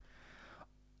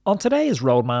On today's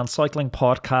Roadman Cycling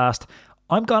Podcast,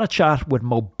 I'm going to chat with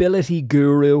mobility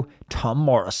guru Tom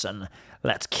Morrison.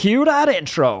 Let's cue that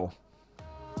intro.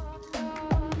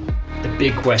 The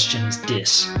big question is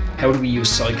this: how do we use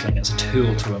cycling as a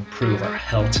tool to improve our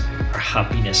health, our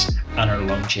happiness, and our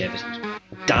longevity?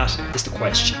 That is the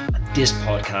question, and this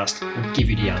podcast will give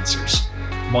you the answers.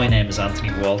 My name is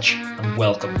Anthony Walsh, and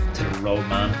welcome to the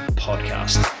Roadman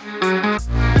Podcast.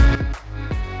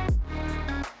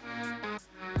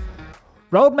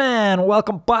 Roadman,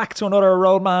 welcome back to another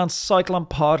Roadman Cycling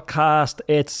Podcast.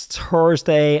 It's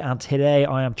Thursday and today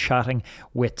I am chatting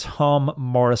with Tom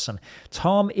Morrison.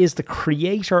 Tom is the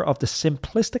creator of the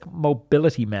Simplistic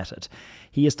mobility method.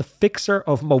 He is the fixer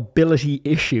of mobility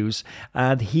issues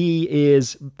and he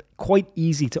is quite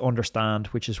easy to understand,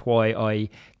 which is why I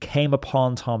came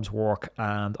upon Tom's work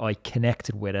and I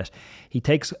connected with it. He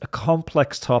takes a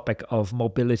complex topic of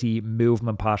mobility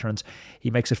movement patterns. He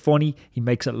makes it funny, he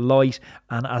makes it light,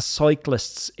 and as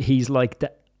cyclists, he's like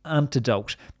the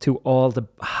antidote to all the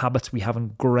habits we have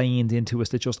ingrained into us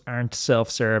that just aren't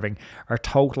self-serving, our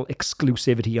total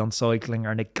exclusivity on cycling,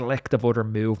 our neglect of other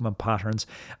movement patterns.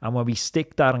 And when we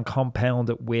stick that and compound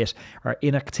it with our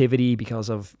inactivity because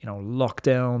of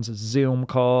lockdowns, Zoom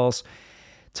calls,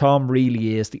 Tom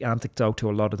really is the antidote to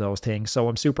a lot of those things. So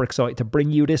I'm super excited to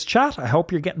bring you this chat. I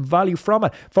hope you're getting value from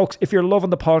it. Folks, if you're loving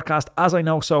the podcast, as I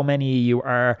know so many of you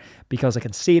are, because I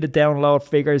can see the download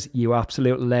figures, you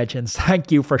absolute legends.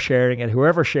 Thank you for sharing it.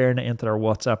 Whoever's sharing it into their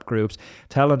WhatsApp groups,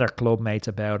 telling their club mates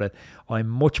about it. I'm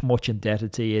much, much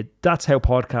indebted to you. That's how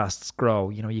podcasts grow.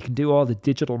 You can do all the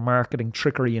digital marketing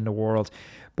trickery in the world,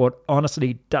 but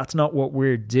honestly, that's not what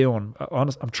we're doing. I'm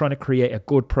trying to create a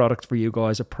good product for you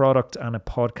guys, a product and a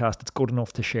podcast that's good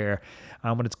enough to share.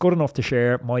 And when it's good enough to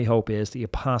share, my hope is that you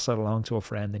pass that along to a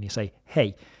friend and you say,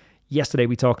 hey, yesterday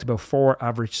we talked about 4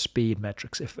 average speed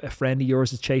metrics. If a friend of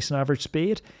yours is chasing average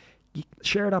speed, you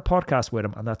share that podcast with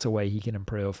him and that's a way he can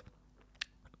improve.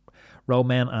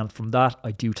 Roadman, and from that, I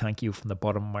do thank you from the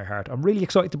bottom of my heart. I'm really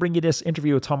excited to bring you this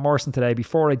interview with Tom Morrison today.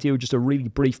 Before I do, just a really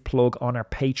brief plug on our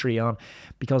Patreon,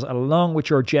 because along with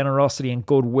your generosity and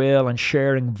goodwill and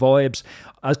sharing vibes,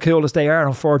 as cool as they are,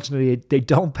 unfortunately, they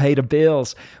don't pay the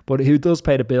bills. But who does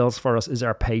pay the bills for us is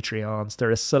our Patreons.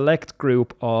 They're a select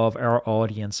group of our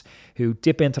audience who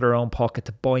dip into their own pocket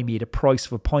to buy me the price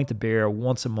of a pint of beer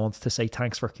once a month to say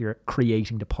thanks for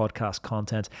creating the podcast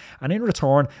content. And in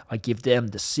return, I give them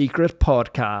the secret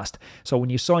podcast. So when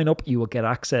you sign up, you will get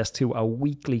access to a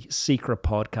weekly secret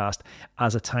podcast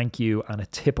as a thank you and a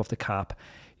tip of the cap.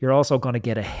 You're also going to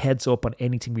get a heads up on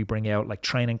anything we bring out, like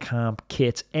training camp,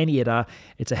 kits, any of that.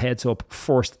 It's a heads up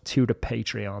first to the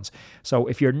Patreons. So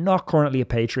if you're not currently a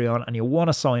Patreon and you want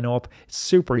to sign up, it's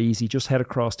super easy. Just head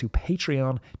across to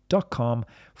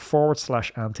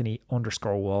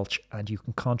patreon.com/Anthony_Walsh and you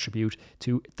can contribute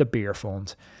to the beer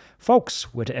fund.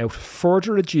 Folks, without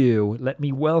further ado, let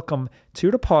me welcome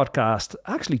to the podcast.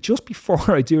 Actually, just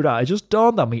before I do that, it just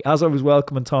dawned on me as I was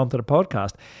welcoming Tom to the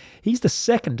podcast. He's the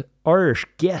second Irish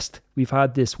guest we've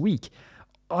had this week.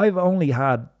 I've only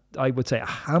had, I would say, a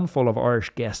handful of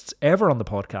Irish guests ever on the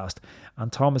podcast,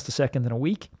 and Tom is the second in a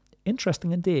week.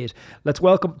 Interesting indeed. Let's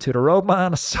welcome to the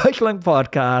Roadman Cycling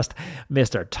Podcast,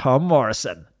 Mr. Tom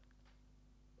Morrison.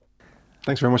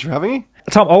 Thanks very much for having me.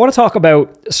 Tom, I want to talk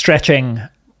about stretching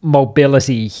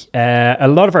mobility. A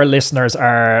lot of our listeners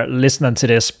are listening to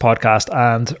this podcast,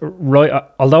 and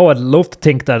although I'd love to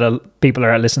think that people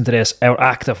are listening to this out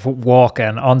active,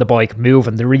 walking, on the bike,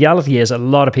 moving, the reality is a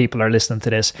lot of people are listening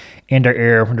to this in their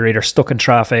ear when they're either stuck in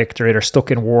traffic, they're either stuck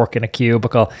in work in a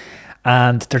cubicle,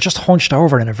 and they're just hunched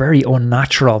over in a very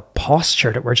unnatural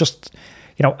posture that we're just,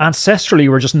 ancestrally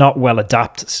we're just not well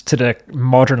adapted to the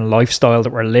modern lifestyle that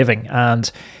we're living.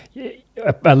 And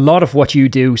a lot of what you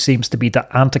do seems to be the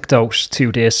antidote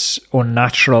to this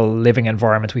unnatural living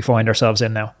environment we find ourselves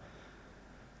in now.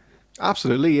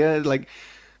 Absolutely, yeah. But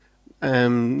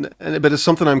it's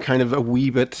something I'm kind of a wee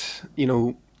bit,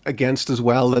 against as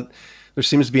well. That there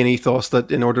seems to be an ethos that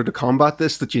in order to combat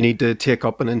this, that you need to take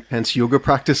up an intense yoga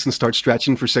practice and start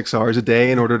stretching for 6 hours a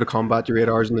day in order to combat your 8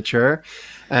 hours in the chair.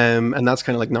 And that's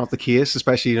kind of not the case,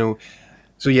 especially,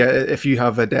 So yeah, if you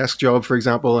have a desk job, for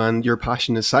example, and your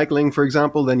passion is cycling, for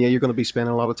example, then yeah, you're going to be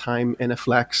spending a lot of time in a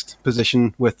flexed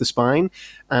position with the spine.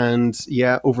 And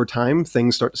yeah, over time,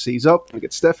 things start to seize up and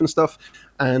get stiff and stuff.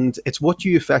 And it's what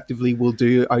you effectively will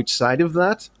do outside of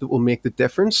that will make the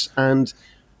difference. And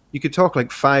you could talk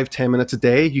like 5-10 minutes a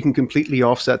day. You can completely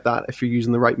offset that if you're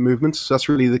using the right movements. So that's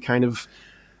really the kind of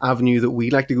avenue that we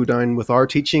like to go down with our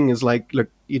teaching is like, look,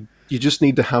 you just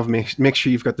need to make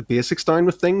sure you've got the basics down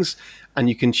with things, and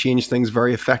you can change things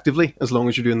very effectively as long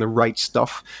as you're doing the right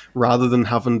stuff, rather than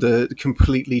having to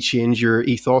completely change your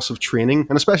ethos of training.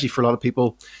 And especially for a lot of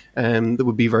people that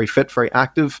would be very fit, very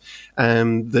active,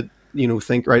 that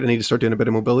think, right, I need to start doing a bit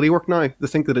of mobility work now. They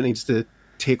think that it needs to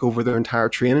take over their entire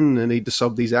training and they need to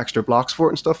sub these extra blocks for it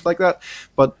and stuff like that.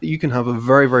 But you can have a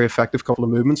very, very effective couple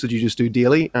of movements that you just do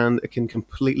daily, and it can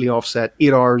completely offset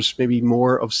 8 hours, maybe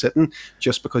more, of sitting,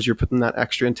 just because you're putting that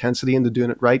extra intensity into doing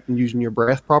it right and using your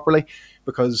breath properly.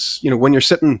 Because when you're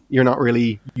sitting, you're not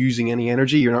really using any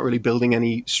energy, you're not really building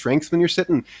any strength when you're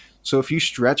sitting. So if you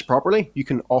stretch properly, you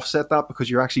can offset that because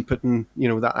you're actually putting,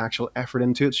 that actual effort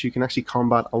into it. So you can actually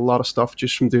combat a lot of stuff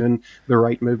just from doing the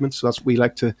right movements. So that's what we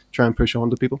like to try and push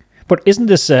on to people. But isn't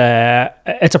this,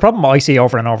 it's a problem I see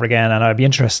over and over again, and I'd be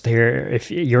interested to hear if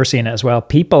you're seeing it as well.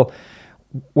 People,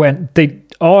 when they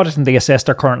audit and they assess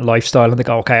their current lifestyle and they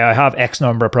go, okay, I have X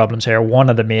number of problems here. One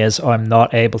of them is I'm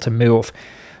not able to move.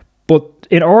 But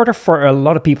in order for a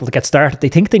lot of people to get started, they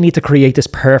think they need to create this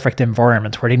perfect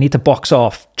environment where they need to box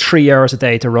off 3 hours a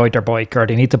day to ride their bike, or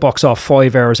they need to box off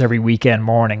 5 hours every weekend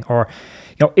morning. Or,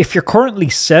 if you're currently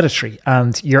sedentary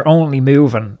and you're only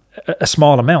moving a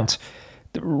small amount,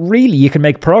 really you can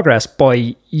make progress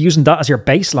by using that as your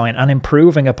baseline and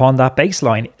improving upon that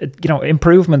baseline.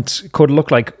 Improvement could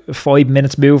look like 5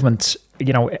 minutes movement,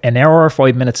 an hour,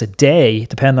 5 minutes a day,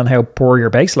 depending on how poor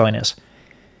your baseline is.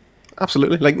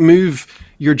 Absolutely. Like, move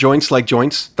your joints like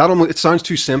joints. It sounds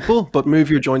too simple, but move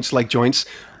your joints like joints.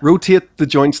 Rotate the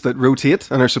joints that rotate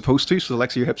and are supposed to, so the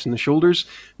legs of your hips and the shoulders.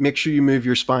 Make sure you move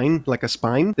your spine like a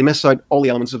spine. They miss out all the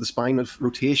elements of the spine, of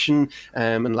rotation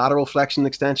and lateral flexion,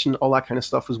 extension, all that kind of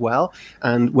stuff as well.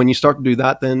 And when you start to do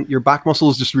that, then your back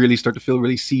muscles just really start to feel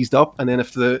really seized up. And then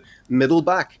if the middle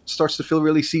back starts to feel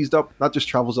really seized up, that just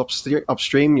travels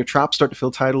upstream. Your traps start to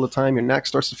feel tight all the time. Your neck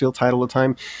starts to feel tight all the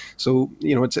time. So,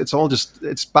 it's all just,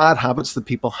 it's bad habits that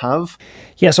people have.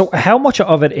 Yeah, so how much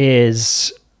of it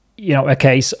is a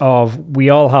case of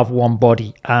we all have one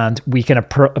body and we can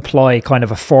apply kind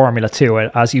of a formula to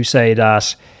it, as you say,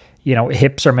 that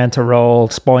hips are meant to roll,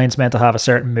 spine's meant to have a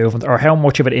certain movement, or how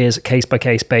much of it is case by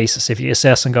case basis? If you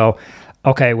assess and go,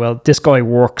 okay, well, this guy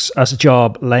works as a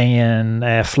job laying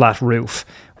a flat roof,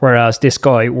 whereas this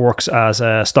guy works as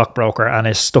a stockbroker and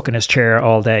is stuck in his chair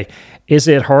all day. Is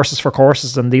it horses for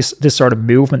courses, and this sort of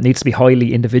movement needs to be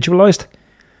highly individualized?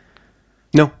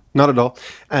 No, not at all.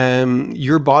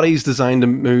 Your body's designed to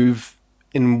move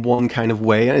in one kind of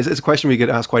way. And it's a question we get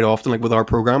asked quite often, like with our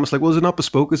program. It's like, well, is it not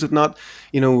bespoke? Is it not,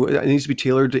 it needs to be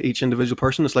tailored to each individual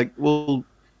person? It's like, well,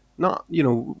 not,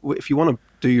 if you want to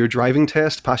do your driving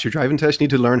test, pass your driving test, you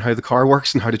need to learn how the car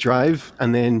works and how to drive,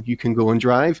 and then you can go and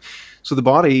drive. So the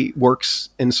body works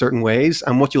in certain ways.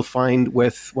 And what you'll find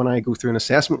when I go through an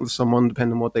assessment with someone,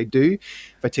 depending on what they do,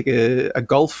 if I take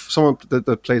someone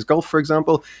that plays golf, for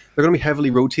example, they're going to be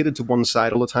heavily rotated to one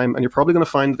side all the time. And you're probably going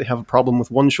to find that they have a problem with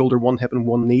one shoulder, one hip, and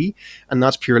one knee. And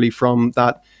that's purely from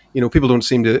that. People don't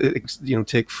seem to,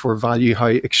 take for value how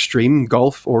extreme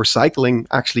golf or cycling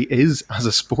actually is as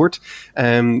a sport.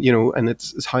 And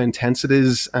it's how intense it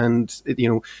is. And,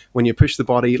 when you push the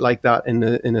body like that in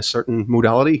a certain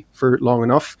modality for long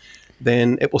enough,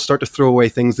 then it will start to throw away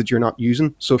things that you're not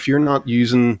using. So if you're not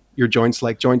using your joints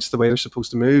like joints the way they're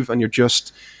supposed to move, and you're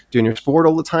just doing your sport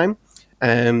all the time,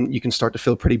 you can start to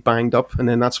feel pretty banged up. And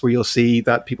then that's where you'll see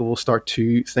that people will start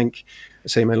to think,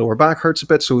 say, my lower back hurts a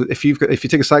bit. So if you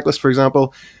take a cyclist, for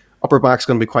example, upper back's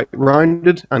going to be quite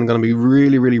rounded and going to be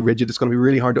really, really rigid. It's going to be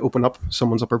really hard to open up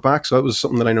someone's upper back. So that was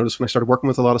something that I noticed when I started working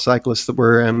with a lot of cyclists that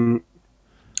were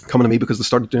coming to me because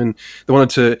they wanted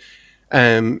to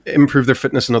improve their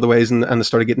fitness in other ways, and they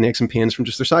started getting aches and pains from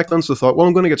just their cycling. So they thought, well,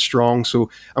 I'm going to get strong, so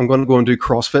I'm going to go and do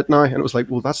CrossFit now. And it was like,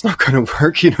 well, that's not going to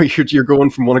work. You're going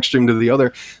from one extreme to the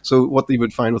other. So what they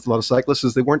would find with a lot of cyclists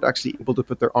is they weren't actually able to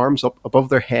put their arms up above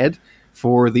their head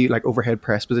for the overhead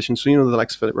press position. So the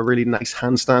likes of a really nice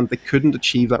handstand, they couldn't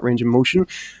achieve that range of motion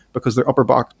because their upper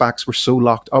backs were so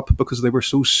locked up, because they were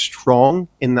so strong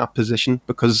in that position,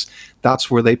 because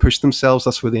that's where they push themselves,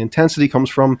 that's where the intensity comes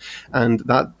from. And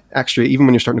that extra, even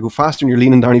when you're starting to go faster and you're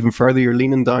leaning down even further, you're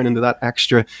leaning down into that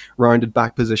extra rounded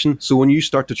back position. So when you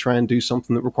start to try and do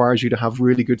something that requires you to have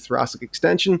really good thoracic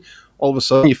extension, all of a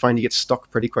sudden you find you get stuck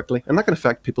pretty quickly. And that can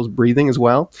affect people's breathing as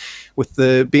well. With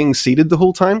the being seated the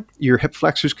whole time, your hip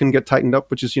flexors can get tightened up,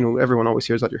 which is, everyone always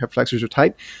hears that your hip flexors are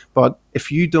tight. But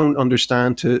if you don't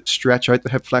understand to stretch out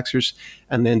the hip flexors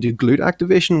and then do glute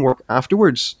activation work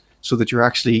afterwards, so that you're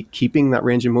actually keeping that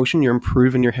range of motion, you're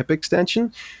improving your hip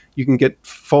extension. You can get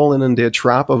fallen into a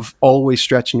trap of always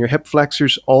stretching your hip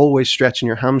flexors, always stretching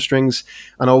your hamstrings,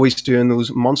 and always doing those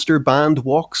monster band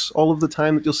walks all of the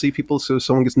time that you'll see people. So if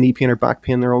someone gets knee pain or back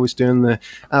pain, they're always doing the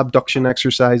abduction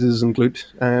exercises and glute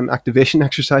activation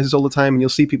exercises all the time. And you'll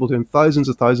see people doing thousands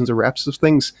of reps of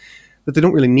things that they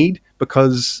don't really need,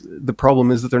 because the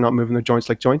problem is that they're not moving their joints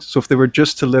like joints. So if they were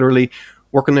just to literally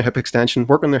work on their hip extension,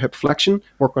 work on their hip flexion,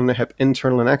 work on their hip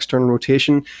internal and external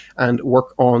rotation, and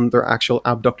work on their actual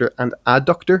abductor and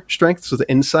adductor strength, so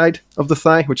the inside of the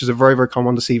thigh, which is a very, very common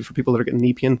one to see for people that are getting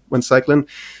knee pain when cycling,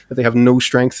 that they have no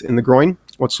strength in the groin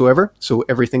whatsoever. So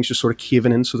everything's just sort of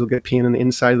caving in, so they'll get pain in the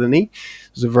inside of the knee.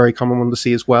 It's a very common one to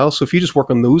see as well. So if you just work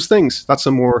on those things, that's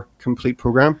a more complete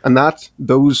program. And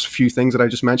those few things that I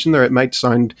just mentioned there, it might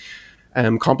sound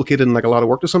complicated and like a lot of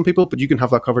work to some people, but you can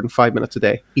have that covered in 5 minutes a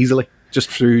day easily, just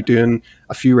through doing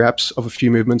a few reps of a few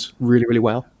movements really, really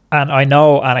well. And I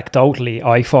know anecdotally,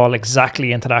 I fall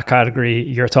exactly into that category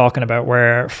you're talking about,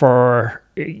 where for,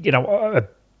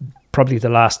 probably the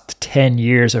last 10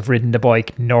 years, I've ridden the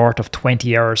bike north of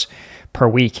 20 hours per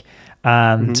week.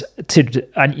 And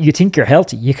and you think you're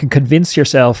healthy. You can convince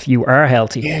yourself you are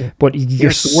healthy, but you're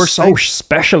so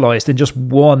specialized in just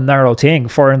one narrow thing,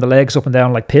 firing the legs up and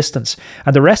down like pistons,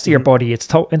 and the rest of your body,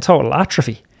 it's in total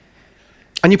atrophy.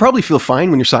 And you probably feel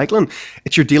fine when you're cycling.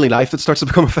 It's your daily life that starts to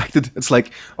become affected. It's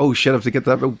like, oh shit, I have to get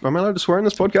that. Am I allowed to swear in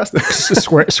this podcast?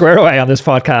 swear away on this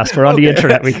podcast. We're on the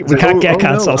internet. We can't get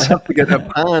cancelled. No, I have to get a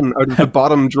pan out of the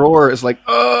bottom drawer. It's like,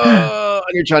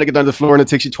 and you're trying to get down to the floor and it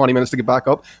takes you 20 minutes to get back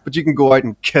up. But you can go out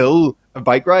and kill a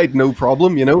bike ride, no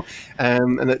problem,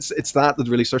 and it's that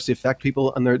really starts to affect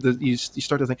people. And you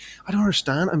start to think, I don't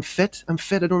understand. I'm fit. I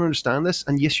don't understand this.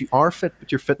 And yes, you are fit,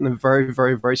 but you're fit in a very,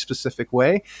 very, very specific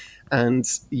way. And,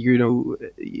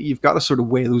 you've got to sort of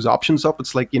weigh those options up.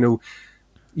 It's like,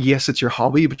 yes, it's your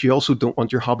hobby, but you also don't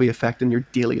want your hobby affecting your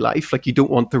daily life. Like, you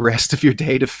don't want the rest of your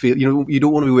day to feel, you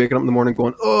don't want to be waking up in the morning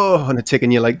going, oh, and it's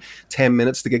taking you like 10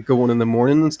 minutes to get going in the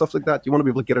morning and stuff like that. You want to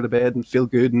be able to get out of bed and feel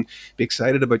good and be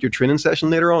excited about your training session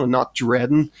later on, and not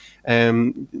dreading,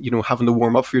 having to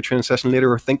warm up for your training session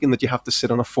later, or thinking that you have to sit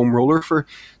on a foam roller for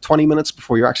 20 minutes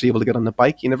before you're actually able to get on the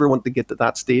bike. You never want to get to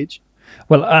that stage.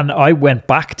 Well, and I went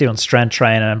back doing strength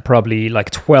training probably like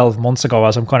 12 months ago,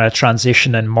 as I'm kind of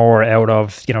transitioning more out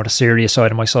of, the serious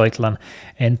side of my cycling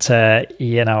into,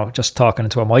 just talking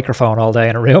into a microphone all day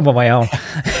in a room on my own.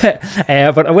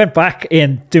 But I went back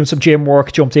in doing some gym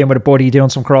work, jumped in with a buddy, doing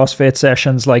some CrossFit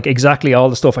sessions, like exactly all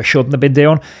the stuff I shouldn't have been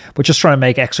doing, but just trying to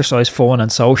make exercise fun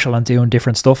and social and doing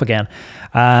different stuff again.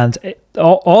 And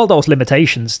all those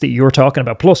limitations that you're talking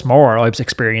about, plus more, I was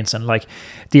experiencing, like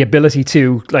the ability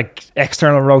to like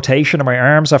external rotation of my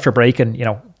arms after breaking,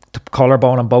 the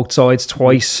collarbone on both sides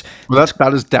twice. Well,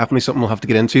 that is definitely something we'll have to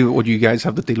get into. What you guys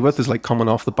have to deal with is like coming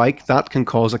off the bike. That can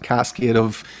cause a cascade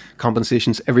of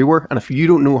compensations everywhere. And if you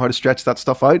don't know how to stretch that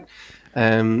stuff out,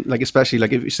 especially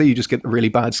like if you say you just get a really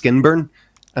bad skin burn,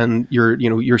 and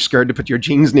you're scared to put your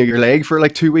jeans near your leg for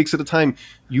like 2 weeks at a time,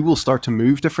 you will start to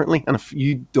move differently. And if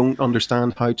you don't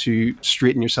understand how to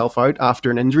straighten yourself out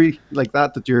after an injury like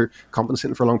that you're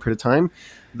compensating for a long period of time,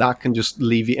 that can just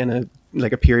leave you in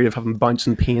a period of having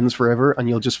bouncing pains forever, and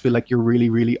you'll just feel like you're really,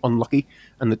 really unlucky,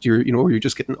 and that you're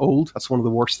just getting old. That's one of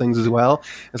the worst things as well.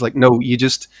 It's like, no,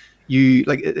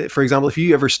 for example, if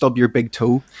you ever stub your big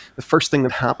toe, the first thing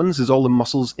that happens is all the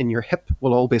muscles in your hip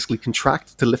will all basically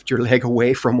contract to lift your leg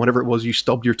away from whatever it was you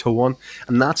stubbed your toe on.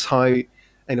 And that's how,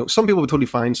 some people will be totally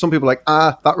fine. Some people are like,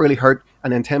 that really hurt.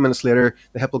 And then 10 minutes later,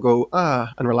 the hip will go,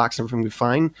 and relax, and everything will be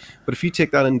fine. But if you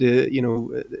take that into,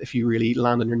 if you really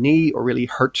land on your knee or really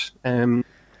hurt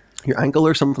your ankle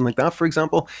or something like that, for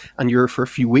example, and you're for a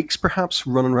few weeks perhaps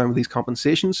running around with these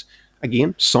compensations,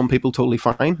 again, some people totally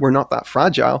fine. We're not that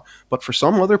fragile. But for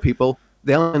some other people,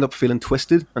 they'll end up feeling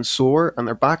twisted and sore, and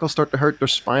their back will start to hurt, their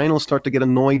spine will start to get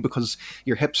annoyed because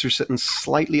your hips are sitting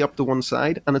slightly up to one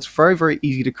side. And it's very, very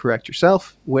easy to correct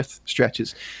yourself with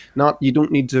stretches. You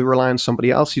don't need to rely on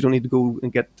somebody else. You don't need to go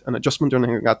and get an adjustment or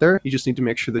anything like that there. You just need to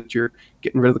make sure that you're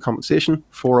getting rid of the compensation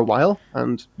for a while,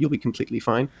 and you'll be completely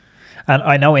fine. And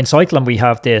I know in cycling we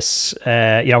have this,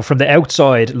 from the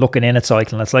outside looking in at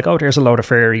cycling, it's like, oh, there's a load of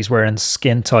fairies wearing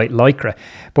skin-tight lycra.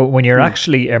 But when you're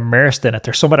actually immersed in it,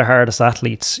 they're some of the hardest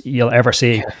athletes you'll ever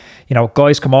see.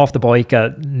 Guys come off the bike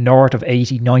at north of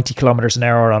 80, 90 kilometers an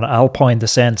hour on alpine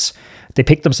descents. They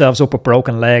pick themselves up with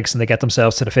broken legs and they get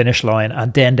themselves to the finish line,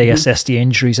 and then they assess the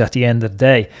injuries at the end of the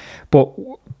day. But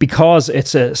because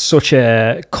it's such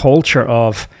a culture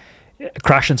of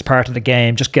crashing's part of the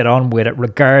game. Just get on with it,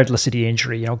 regardless of the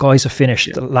injury. You know, guys have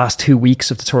finished the last 2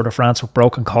 weeks of the Tour de France with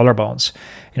broken collarbones.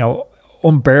 You know,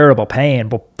 unbearable pain,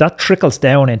 but that trickles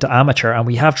down into amateur, and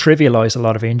we have trivialized a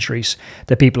lot of injuries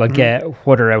that people get,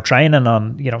 whether out training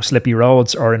on, you know, slippy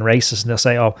roads or in races, and they'll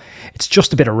say, oh, it's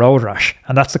just a bit of road rash,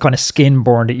 and that's the kind of skin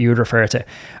burn that you'd refer to.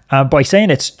 By saying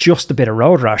it's just a bit of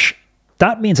road rash,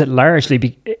 that means it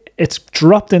largely it's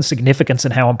dropped in significance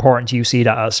in how important you see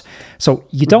that as. So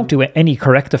you don't do any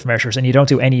corrective measures and you don't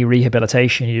do any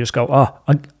rehabilitation. You just go, oh,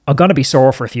 I'm going to be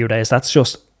sore for a few days. That's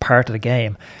just part of the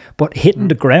game. But hitting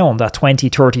the ground at 20,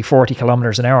 30, 40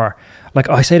 kilometers an hour, like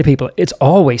I say to people, it's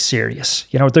always serious.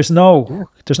 You know, there's no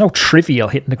trivial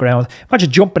hitting the ground.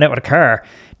 Imagine jumping out of a car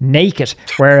naked,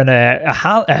 wearing a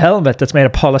helmet that's made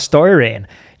of polystyrene,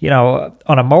 you know,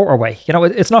 on a motorway. You know,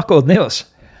 it's not good news.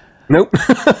 Nope.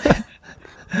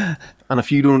 And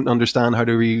if you don't understand how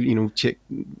to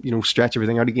stretch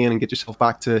everything out again and get yourself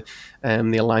back to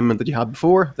the alignment that you had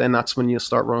before, then that's when you'll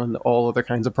start running all other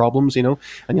kinds of problems, you know.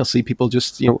 And you'll see people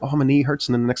just, oh, my knee hurts,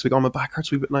 and then the next week, oh, my back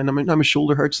hurts a wee bit, now my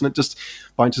shoulder hurts, and it just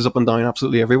bounces up and down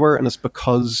absolutely everywhere. And it's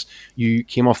because you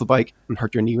came off the bike and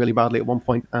hurt your knee really badly at one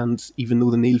point, and even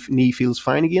though the knee feels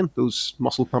fine again, those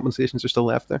muscle compensations are still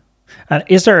left there. And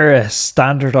is there a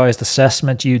standardized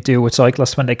assessment you do with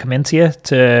cyclists when they come into you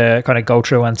to kind of go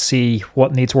through and see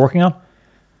what needs working on?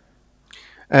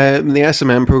 The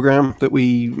SMM program that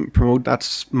we promote,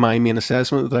 that's my main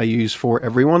assessment that I use for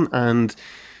everyone. And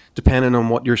depending on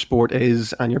what your sport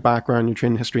is and your background, your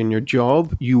training history and your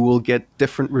job, you will get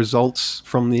different results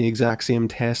from the exact same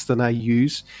test that I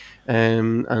use.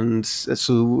 And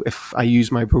so if I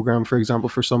use my program, for example,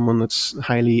 for someone that's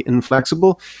highly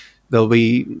inflexible, there'll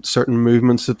be certain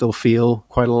movements that they'll feel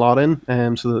quite a lot in.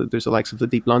 So there's the likes of the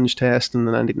deep lunge test and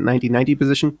the 90-90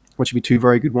 position, which would be two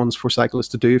very good ones for cyclists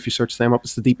to do. If you search them up,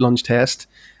 it's the deep lunge test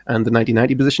and the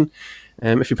 90-90 position.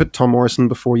 If you put Tom Morrison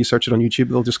before you search it on YouTube,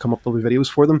 they'll just come up with videos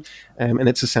for them. And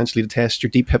it's essentially to test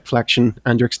your deep hip flexion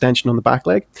and your extension on the back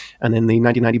leg. And then the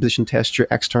 90-90 position tests your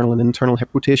external and internal hip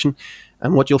rotation.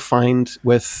 And what you'll find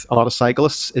with a lot of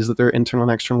cyclists is that their internal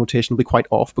and external rotation will be quite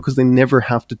off because they never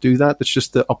have to do that. It's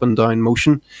just the up and down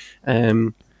motion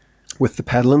with the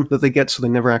pedaling that they get. So they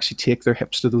never actually take their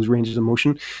hips to those ranges of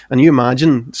motion. And you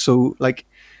imagine, so like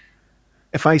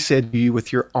if I said to you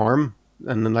with your arm,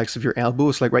 and the likes of your elbow,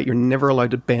 it's like, right, you're never allowed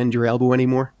to bend your elbow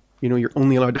anymore. You know, you're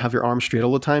only allowed to have your arm straight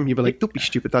all the time. You'd be like, don't be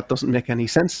stupid, that doesn't make any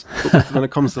sense. But when it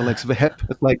comes to the likes of a hip,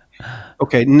 it's like,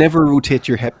 okay, never rotate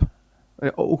your hip.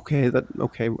 Okay,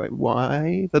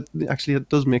 why? That actually, it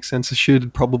does make sense. I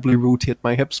should probably rotate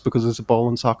my hips because it's a ball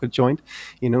and socket joint,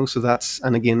 you know. So that's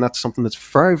something that's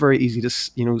very, very easy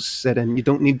to, you know, set in. You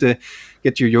don't need to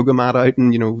get your yoga mat out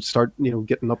and, you know, start, you know,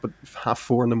 getting up at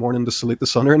 4:30 in the morning to salute the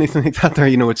sun or anything like that. There,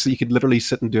 you know, it's, you could literally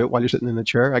sit and do it while you're sitting in the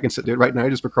chair. I can sit and do it right now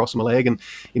just by crossing my leg and,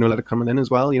 you know, let it come in as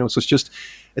well. You know, so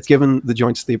it's given the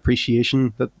joints the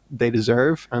appreciation that they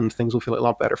deserve, and things will feel a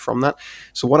lot better from that.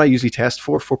 So what I usually test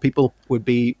for people would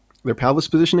be their pelvis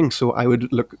positioning. So I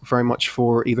would look very much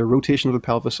for either rotation of the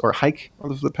pelvis or hike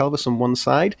of the pelvis on one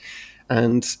side.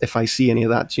 And if I see any of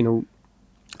that, you know,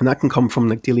 and that can come from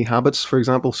like daily habits, for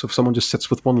example. So if someone just sits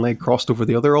with one leg crossed over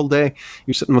the other all day,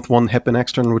 you're sitting with one hip in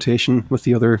external rotation with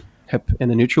the other hip in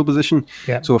a neutral position.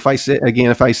 Yeah. So if I said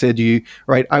to you,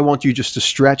 right, I want you just to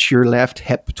stretch your left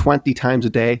hip 20 times a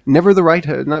day, never the right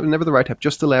hip,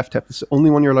 just the left hip. It's the only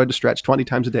one you're allowed to stretch 20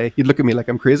 times a day. You'd look at me like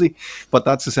I'm crazy, but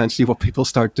that's essentially what people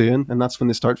start doing. And that's when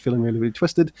they start feeling really, really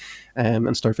twisted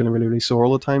and start feeling really, really sore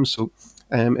all the time. So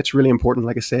it's really important,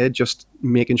 like I said, just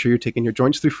making sure you're taking your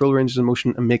joints through full ranges of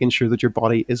motion and making sure that your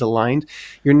body is aligned.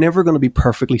 You're never going to be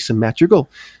perfectly symmetrical,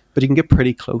 but you can get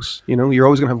pretty close. You know, you're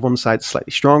always going to have one side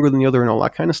slightly stronger than the other and all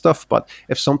that kind of stuff. But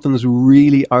if something's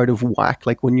really out of whack,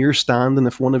 like when you're standing,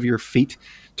 if one of your feet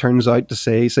turns out to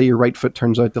say your right foot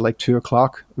turns out to like 2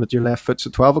 o'clock, but your left foot's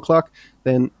at 12 o'clock,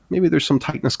 then maybe there's some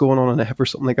tightness going on in the hip or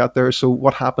something like that there. So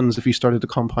what happens if you started to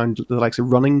compound the likes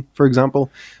of running, for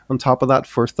example, on top of that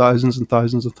for thousands and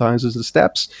thousands and thousands of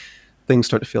steps? Things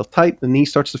start to feel tight, the knee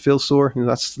starts to feel sore. You know,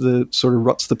 that's the sort of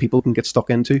ruts that people can get stuck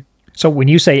into. So when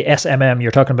you say SMM,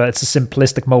 you're talking about it's a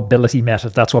simplistic mobility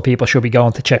method. That's what people should be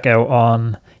going to check out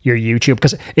on your YouTube,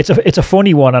 because it's a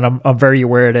funny one, and I'm very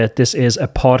aware that this is a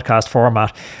podcast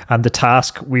format, and the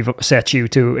task we've set you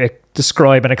to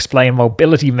describe and explain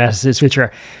mobility methods, which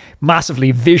are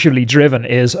massively visually driven,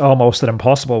 is almost an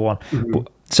impossible one. Mm-hmm.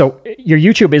 So your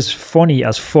YouTube is funny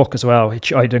as fuck as well,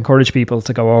 which I'd encourage people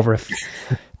to go over. If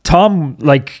Tom,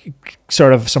 like,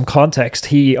 sort of some context,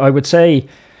 I would say,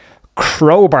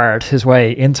 crowbarred his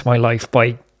way into my life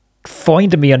by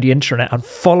finding me on the internet and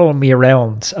following me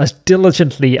around as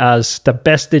diligently as the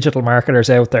best digital marketers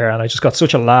out there. And I just got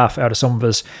such a laugh out of some of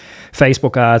his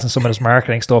Facebook ads and some of his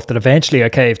marketing stuff that eventually I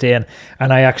caved in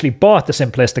and I actually bought the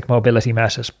Simplistic mobility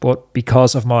method. But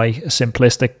because of my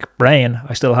simplistic brain,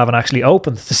 I still haven't actually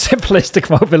opened the Simplistic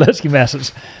mobility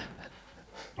method.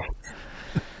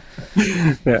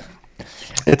 Yeah.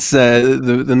 It's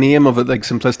the name of it, like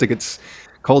Simplistic. It's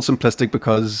called Simplistic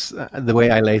because the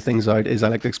way I lay things out is I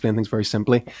like to explain things very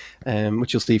simply,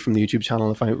 which you'll see from the YouTube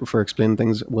channel. If we're explaining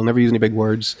things, we'll never use any big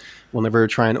words. We'll never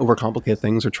try and overcomplicate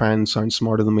things or try and sound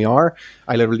smarter than we are.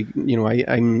 I literally,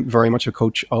 I'm very much a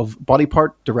coach of body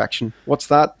part direction. What's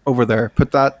that over there?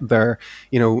 Put that there.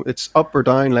 It's up or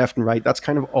down, left and right. That's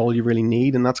kind of all you really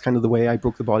need, and that's kind of the way I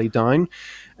broke the body down.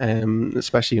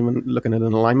 Especially when looking at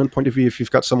an alignment point of view. If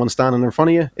you've got someone standing in front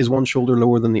of you, is one shoulder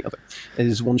lower than the other?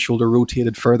 Is one shoulder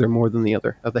rotated further more than the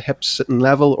other? Are the hips sitting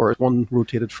level, or is one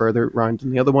rotated further round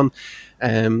than the other one?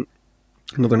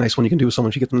 Another nice one you can do with someone,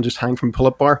 if you get them to just hang from a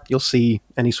pull-up bar, you'll see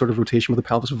any sort of rotation with the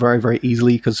pelvis very, very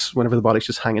easily, because whenever the body's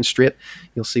just hanging straight,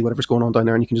 you'll see whatever's going on down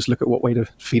there, and you can just look at what way the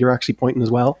feet are actually pointing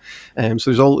as well.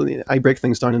 So I break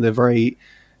things down into very,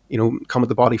 come at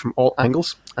the body from all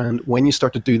angles. And when you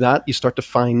start to do that, you start to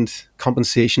find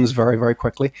compensations very, very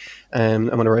quickly. And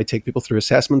whenever I take people through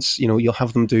assessments, you'll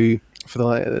have them do,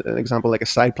 for an example, like a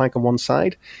side plank on one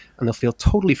side, and they'll feel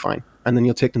totally fine. And then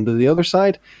you'll take them to the other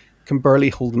side, can barely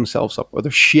hold themselves up, or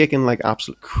they're shaking like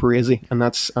absolute crazy. And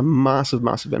that's a massive,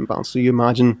 massive imbalance. So you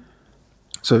imagine,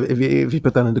 so if you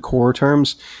put that into core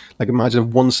terms, like imagine if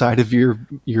one side of your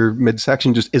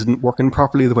midsection just isn't working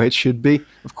properly the way it should be.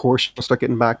 Of course, you'll start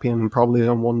getting back pain probably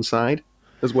on one side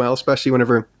as well, especially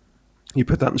whenever you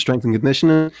put that in strength and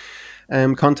conditioning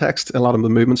context. A lot of the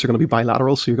movements are going to be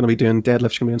bilateral, so you're going to be doing deadlifts, you're going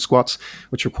to be doing squats,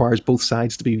 which requires both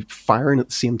sides to be firing at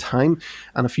the same time.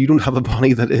 And if you don't have a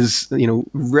body that is,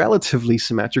 relatively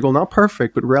symmetrical, not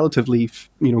perfect, but relatively,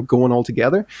 going all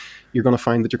together, you're going to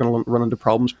find that you're going to run into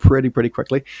problems pretty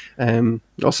quickly.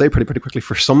 I'll say pretty quickly.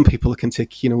 For some people, it can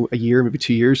take, a year, maybe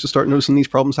 2 years to start noticing these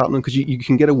problems happening, because you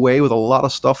can get away with a lot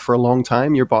of stuff for a long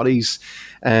time. Your body's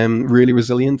really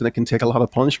resilient, and it can take a lot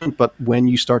of punishment. But when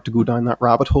you start to go down that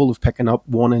rabbit hole of picking up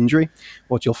one injury,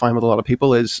 what you'll find with a lot of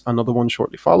people is another one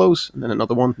shortly follows, and then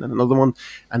another one, and another one.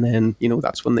 And then,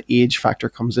 that's when the age factor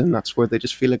comes in. That's where they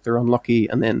just feel like they're unlucky.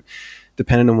 And then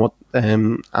depending on what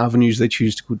avenues they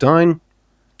choose to go down,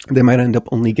 they might end up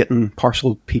only getting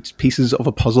partial pieces of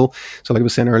a puzzle. So like I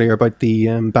was saying earlier about the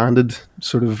banded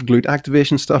sort of glute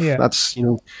activation stuff, that's,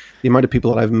 the amount of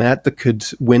people that I've met that could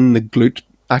win the glute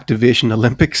activation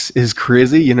Olympics is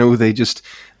crazy.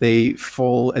 They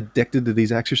fall addicted to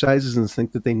these exercises and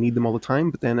think that they need them all the time.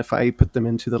 But then if I put them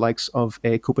into the likes of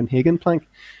a Copenhagen plank,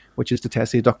 which is to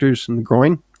test the adductors and the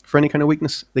groin for any kind of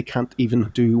weakness, they can't even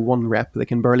do one rep. They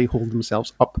can barely hold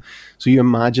themselves up. So you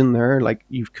imagine there, like,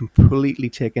 you've completely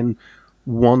taken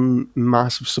one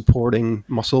massive supporting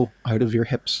muscle out of your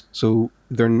hips, so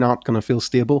they're not going to feel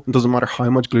stable. It doesn't matter how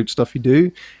much glute stuff you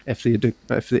do if the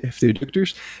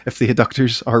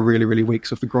adductors are really, really weak.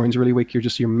 So if the groin's really weak,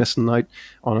 you're missing out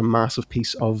on a massive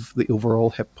piece of the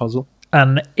overall hip puzzle.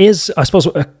 And is, I suppose,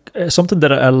 something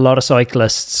that a lot of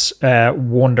cyclists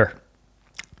wonder: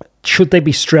 should they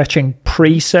be stretching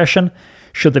pre-session?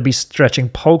 Should they be stretching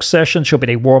post-session? Should they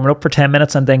be warming up for 10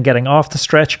 minutes and then getting off the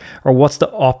stretch? Or what's the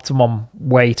optimum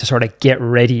way to sort of get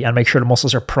ready and make sure the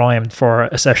muscles are primed for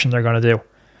a session they're going to do?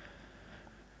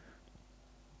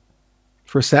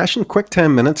 For a session, quick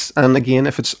 10 minutes. And again,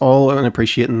 if it's all in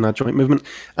appreciating that joint movement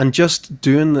and just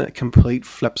doing the complete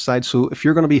flip side. So if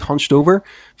you're going to be hunched over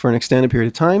for an extended period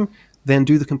of time, then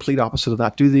do the complete opposite of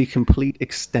that. Do the complete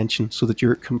extension so that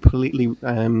you're completely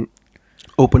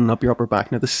opening up your upper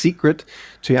back. Now, the secret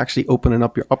to actually opening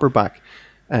up your upper back,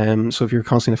 so if you're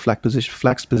constantly in a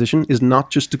flexed position, is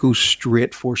not just to go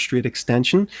straight for straight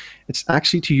extension. It's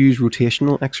actually to use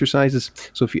rotational exercises.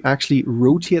 So if you actually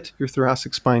rotate your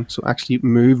thoracic spine, so actually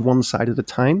move one side at a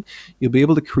time, you'll be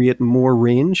able to create more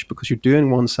range because you're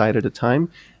doing one side at a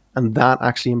time, and that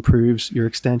actually improves your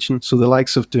extension. So the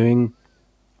likes of doing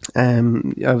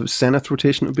a zenith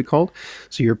rotation, it would be called.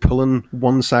 So you're pulling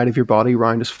one side of your body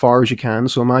around as far as you can.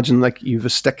 So imagine like you have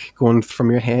a stick going from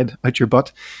your head out your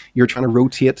butt. You're trying to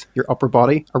rotate your upper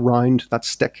body around that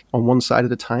stick on one side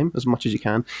at a time as much as you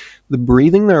can. The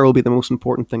breathing there will be the most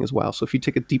important thing as well. So if you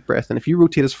take a deep breath, and if you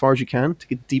rotate as far as you can,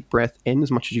 take a deep breath in as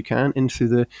much as you can into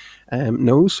the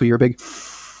nose. So you're big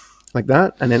like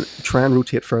that, and then try and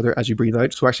rotate further as you breathe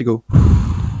out. So actually go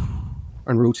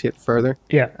and rotate further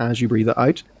as you breathe it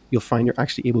out. You'll find you're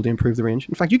actually able to improve the range.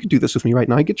 In fact, you could do this with me right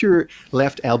now. Get your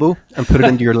left elbow and put it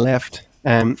into your left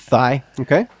thigh,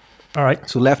 okay? All right.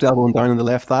 So left elbow and down on the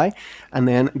left thigh, and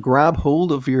then grab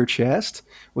hold of your chest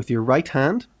with your right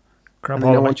hand. Grab And then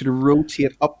hold I of me. want you to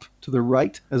rotate up to the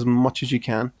right as much as you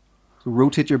can. So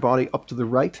rotate your body up to the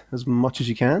right as much as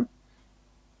you can.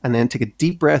 And then take a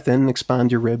deep breath in and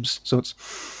expand your ribs. So it's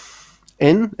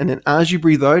in, and then as you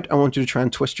breathe out, I want you to try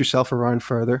and twist yourself around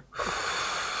further.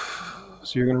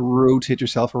 So you're going to rotate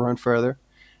yourself around further.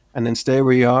 And then stay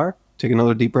where you are. Take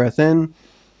another deep breath in.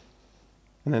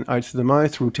 And then out through the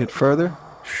mouth, rotate further.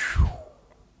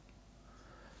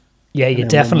 Yeah, And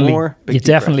then one more. Big deep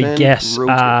breath in, rotate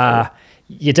further.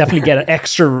 you definitely get an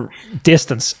extra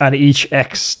distance at each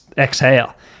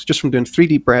exhale. Just from doing 3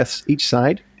 deep breaths each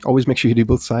side. Always make sure you do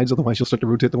both sides, otherwise you'll start to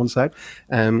rotate to one side.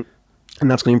 And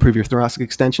that's going to improve your thoracic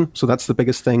extension. So that's the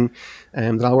biggest thing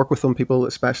that I'll work with some people,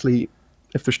 especially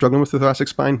if they're struggling with the thoracic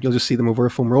spine. You'll just see them over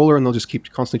a foam roller, and they'll just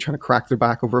keep constantly trying to crack their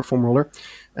back over a foam roller.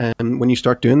 And when you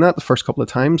start doing that the first couple of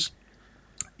times,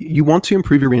 you want to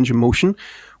improve your range of motion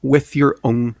with your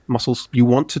own muscles. You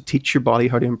want to teach your body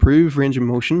how to improve range of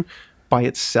motion by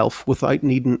itself without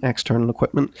needing external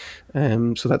equipment.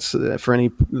 So that's for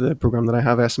the program that I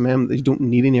have, SMM, you don't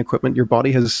need any equipment. Your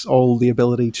body has all the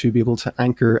ability to be able to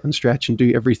anchor and stretch and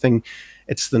do everything.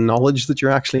 It's the knowledge that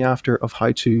you're actually after of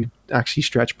how to actually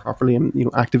stretch properly and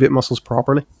activate muscles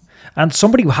properly. And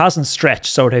somebody who hasn't stretched,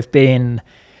 so they've been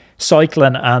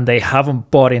cycling and they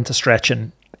haven't bought into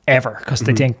stretching ever, because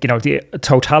they think, the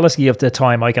totality of the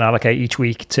time I can allocate each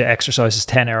week to exercise is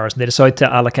 10 hours, and they decide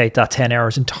to allocate that 10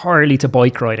 hours entirely to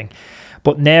bike riding.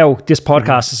 But now this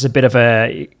podcast is a bit of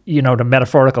a, the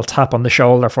metaphorical tap on the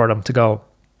shoulder for them to go,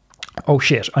 oh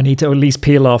shit, I need to at least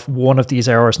peel off one of these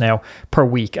hours now per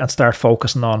week and start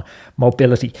focusing on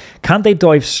mobility. Can they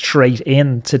dive straight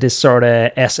into this sort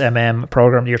of SMM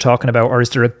program that you're talking about, or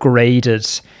is there a graded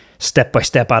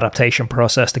step-by-step adaptation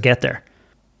process to get there?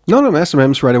 No,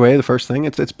 SMM's right away the first thing.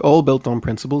 It's all built on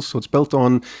principles. So it's built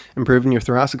on improving your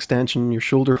thoracic extension, your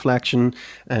shoulder flexion,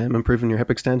 improving your hip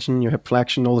extension, your hip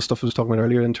flexion, all the stuff I was talking about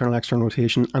earlier, internal, external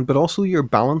rotation, but also your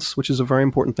balance, which is a very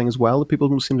important thing as well that people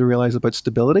don't seem to realize about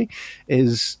stability,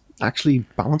 is actually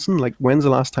balancing. Like, when's the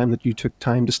last time that you took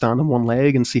time to stand on one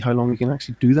leg and see how long you can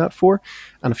actually do that for?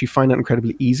 And if you find that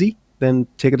incredibly easy, then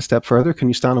take it a step further. Can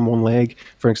you stand on one leg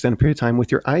for an extended period of time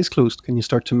with your eyes closed? Can you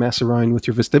start to mess around with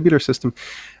your vestibular system?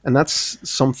 And that's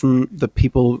something that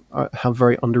people have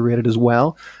very underrated as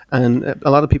well. And a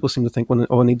lot of people seem to think,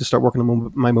 I need to start working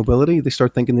on my mobility, they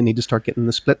start thinking they need to start getting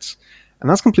the splits. And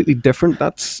that's completely different.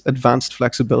 That's advanced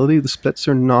flexibility. The splits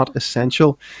are not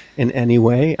essential in any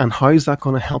way. And how is that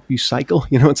going to help you cycle?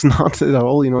 It's not at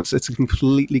all. It's a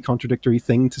completely contradictory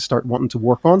thing to start wanting to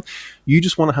work on. You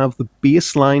just want to have the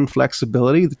baseline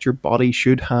flexibility that your body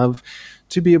should have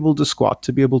to be able to squat,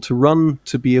 to be able to run,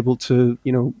 to be able to,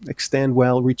 extend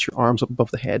well, reach your arms up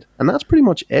above the head. And that's pretty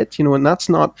much it, and that's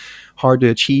not hard to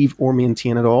achieve or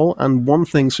maintain at all. And one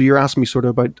thing, so you're asking me sort of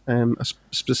about a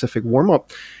specific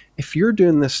warm-up. If you're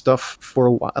doing this stuff for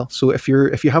a while, so if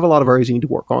you have a lot of areas you need to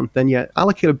work on, then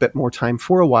allocate a bit more time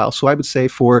for a while. So I would say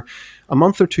for a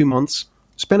month or 2 months,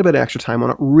 spend a bit of extra time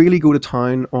on it, really go to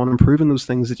town on improving those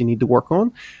things that you need to work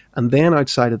on. And then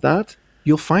outside of that,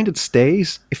 you'll find it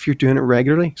stays if you're doing it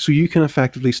regularly. So you can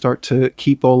effectively start to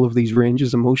keep all of these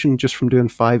ranges of motion just from doing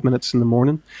 5 minutes in the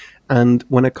morning. And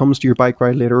when it comes to your bike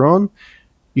ride later on,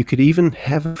 you could even,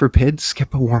 heaven forbid,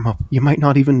 skip a warm-up. You might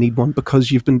not even need one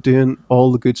because you've been doing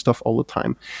all the good stuff all the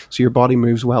time. So your body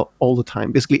moves well all the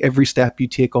time. Basically, every step you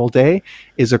take all day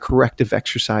is a corrective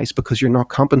exercise because you're not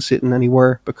compensating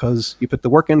anywhere, because you put the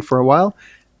work in for a while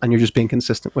and you're just being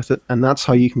consistent with it. And that's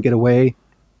how you can get away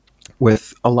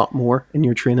with a lot more in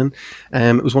your training.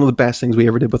 It was one of the best things we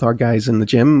ever did with our guys in the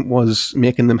gym, was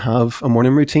making them have a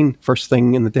morning routine first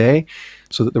thing in the day,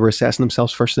 so that they were assessing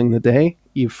themselves first thing in the day.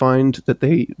 You found that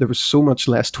there was so much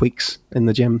less tweaks in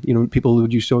the gym. People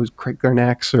would used to always crack their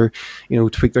necks, or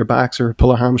tweak their backs, or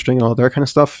pull a hamstring and all that kind of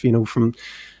stuff, from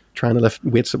trying to lift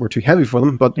weights that were too heavy for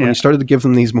them. But when you started to give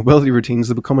them these mobility routines,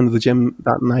 they would come into the gym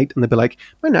that night and they'd be like,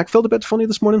 my neck felt a bit funny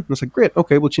this morning. And it's like, great,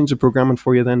 okay, we'll change the programming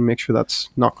for you then, make sure that's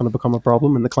not going to become a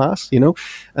problem in the class,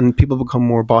 and people become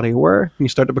more body aware. And you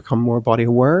start to become more body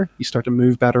aware, you start to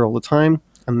move better all the time.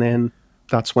 And then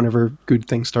that's whenever good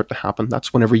things start to happen.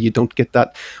 That's whenever you don't get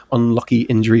that unlucky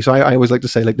injury. So I always like to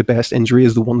say, like, the best injury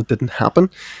is the one that didn't happen.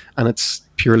 And it's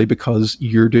purely because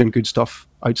you're doing good stuff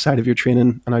outside of your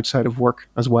training and outside of work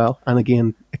as well. And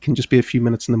again, it can just be a few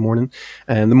minutes in the morning.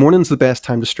 And the morning's the best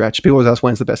time to stretch. People always ask,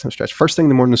 when's the best time to stretch? First thing in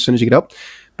the morning, as soon as you get up,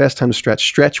 best time to stretch.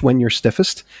 Stretch when you're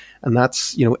stiffest. And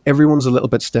that's, everyone's a little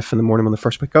bit stiff in the morning when they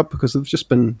first wake up, because they've just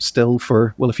been still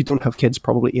for, well, if you don't have kids,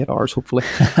 probably 8 hours, hopefully.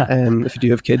 If you do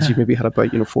have kids, you maybe had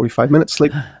about, 45 minutes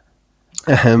sleep.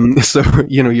 So,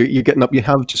 you're getting up, you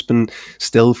have just been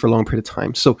still for a long period of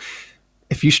time. So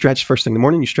if you stretch first thing in the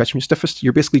morning, you stretch when you're stiffest,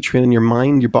 you're basically training your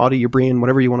mind, your body, your brain,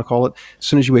 whatever you want to call it. As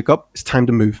soon as you wake up, it's time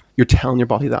to move. You're telling your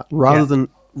body that, rather than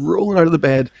rolling out of the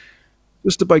bed,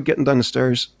 just about getting down the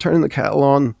stairs, turning the kettle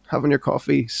on, having your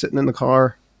coffee, sitting in the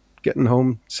car, getting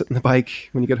home, sitting the bike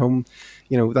when you get home.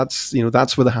 That's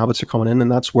where the habits are coming in,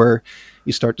 and that's where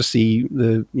you start to see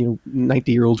the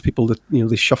 90-year-old people that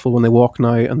they shuffle when they walk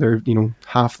now, and they're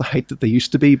half the height that they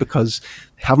used to be, because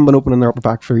they haven't been opening their upper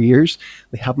back for years.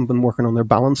 They haven't been working on their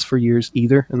balance for years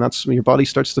either, and that's when your body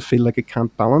starts to feel like it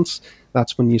can't balance.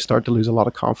 That's when you start to lose a lot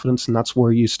of confidence, and that's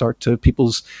where you start to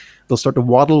they'll start to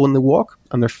waddle when they walk,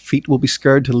 and their feet will be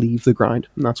scared to leave the ground,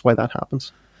 and that's why that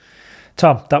happens.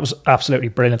 Tom, that was absolutely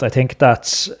brilliant. I think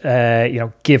that's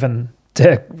given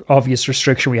the obvious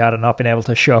restriction we had on not being able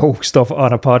to show stuff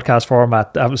on a podcast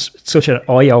format, that was such an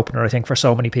eye-opener, I think, for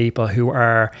so many people who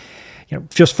are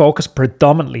just focused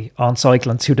predominantly on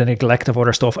cycling to the neglect of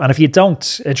other stuff. And if you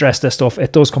don't address this stuff,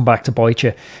 it does come back to bite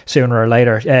you sooner or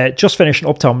later. Just finishing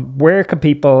up, Tom, where can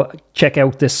people check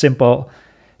out this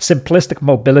simplistic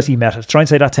mobility method? Try and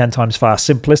say that 10 times fast.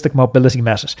 Simplistic mobility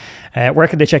method. Where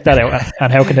can they check that out,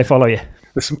 and how can they follow you?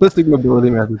 The simplistic mobility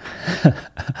method.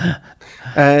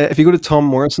 If you go to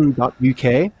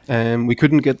tommorrison.uk, we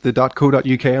couldn't get the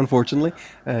 .co.uk, unfortunately.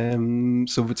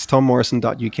 So it's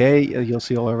tommorrison.uk. You'll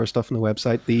see all of our stuff on the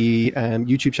website. The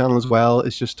YouTube channel as well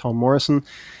is just Tom Morrison.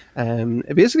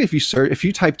 Basically, if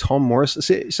you type Tom Morrison,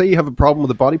 say you have a problem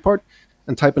with a body part,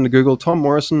 and type into Google Tom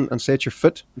Morrison and say it's your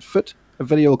foot, a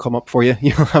video will come up for you.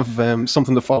 You'll have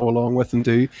something to follow along with and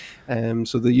do.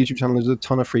 So the YouTube channel, there's a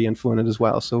ton of free info in it as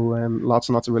well. So lots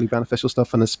and lots of really beneficial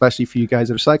stuff. And especially for you guys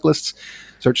that are cyclists,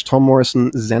 search Tom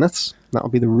Morrison Zeniths. That'll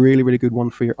be the really, really good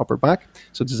one for your upper back.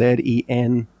 So it's Zenith.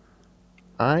 I'm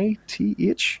glad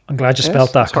you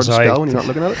spelled that. It's hard to spell when you're not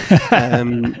looking at it.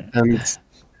 And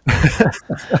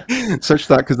search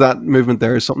that, because that movement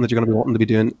there is something that you're going to be wanting to be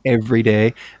doing every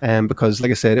day. Because like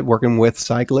I said, working with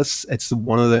cyclists, it's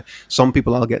some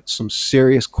people I'll get some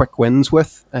serious quick wins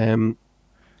with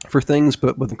for things,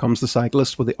 but when it comes to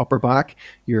cyclists with the upper back,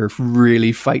 you're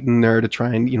really fighting there to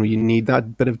try and you need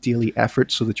that bit of daily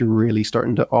effort so that you're really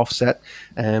starting to offset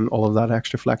all of that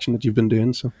extra flexion that you've been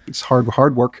doing. So it's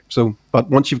hard work.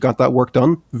 But once you've got that work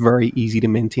done, very easy to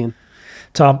maintain.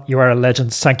 Tom, you are a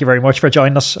legend. Thank you very much for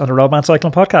joining us on the Roadman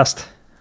Cycling Podcast.